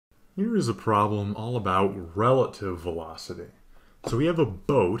Here is a problem all about relative velocity. So we have a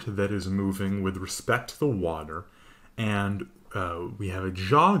boat that is moving with respect to the water, and we have a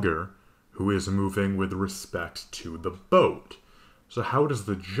jogger who is moving with respect to the boat. So how does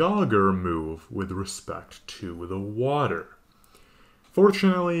the jogger move with respect to the water?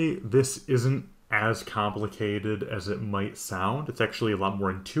 Fortunately, this isn't as complicated as it might sound. It's actually a lot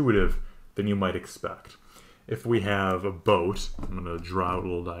more intuitive than you might expect. If we have a boat, I'm going to draw out a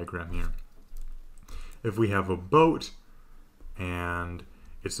little diagram here. If we have a boat and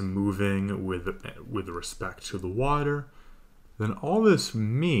it's moving with respect to the water, then all this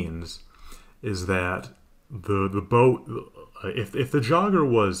means is that the boat, if the jogger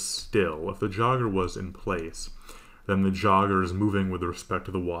was still, if the jogger was in place, then the jogger is moving with respect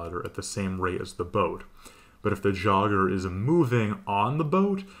to the water at the same rate as the boat. But if the jogger is moving on the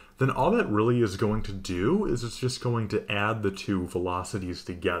boat, then all that really is going to do is it's just going to add the two velocities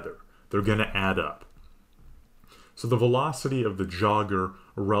together. They're going to add up. So the velocity of the jogger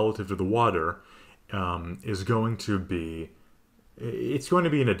relative to the water is going to be, it's going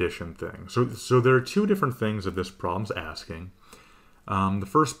to be an addition thing. So there are two different things that this problem's asking. The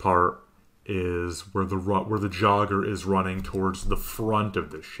first part is where the jogger is running towards the front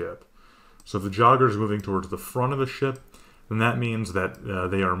of the ship. So if the jogger is moving towards the front of the ship, then that means that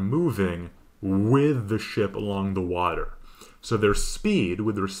they are moving with the ship along the water. So their speed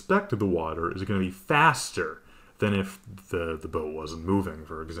with respect to the water is going to be faster than if the boat wasn't moving,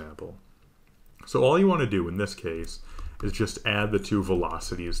 for example. So all you want to do in this case is just add the two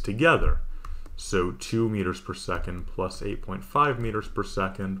velocities together. So 2 meters per second plus 8.5 meters per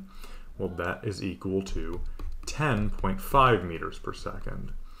second, well, that is equal to 10.5 meters per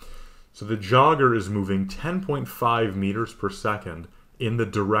second. So the jogger is moving 10.5 meters per second in the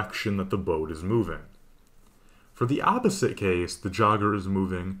direction that the boat is moving. For the opposite case, the jogger is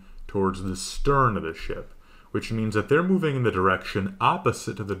moving towards the stern of the ship, which means that they're moving in the direction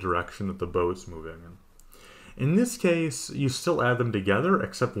opposite to the direction that the boat's moving in. In this case, you still add them together,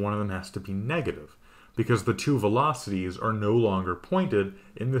 except one of them has to be negative, because the two velocities are no longer pointed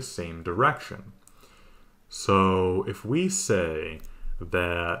in the same direction. So if we say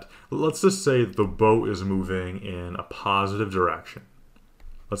that, let's just say the boat is moving in a positive direction.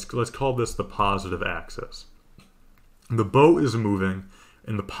 Let's call this the positive axis. The boat is moving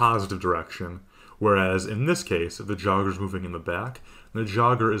in the positive direction, whereas in this case, if the jogger is moving in the back, the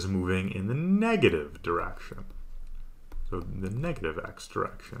jogger is moving in the negative direction. So the negative x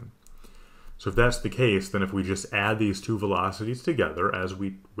direction. So if that's the case, then if we just add these two velocities together, as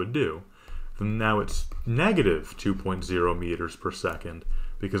we would do, then now it's negative 2.0 meters per second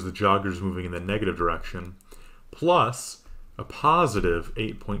because the jogger is moving in the negative direction, plus a positive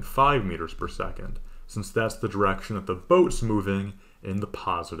 8.5 meters per second, since that's the direction that the boat's moving in the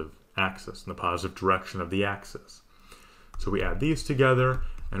positive axis, in the positive direction of the axis. So we add these together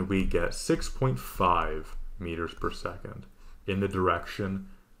and we get 6.5 meters per second in the direction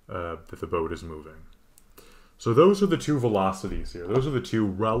that the boat is moving. So those are the two velocities here. Those are the two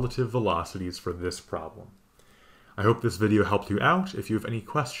relative velocities for this problem. I hope this video helped you out. If you have any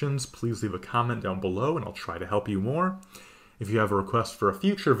questions, please leave a comment down below and I'll try to help you more. If you have a request for a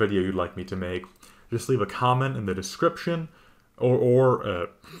future video you'd like me to make, just leave a comment in the description or a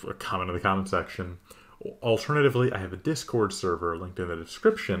comment in the comment section. Alternatively, I have a Discord server linked in the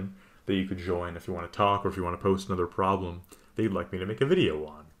description that you could join if you want to talk or if you want to post another problem that you'd like me to make a video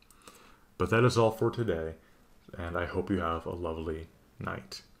on. But that is all for today, and I hope you have a lovely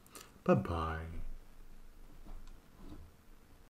night. Bye-bye.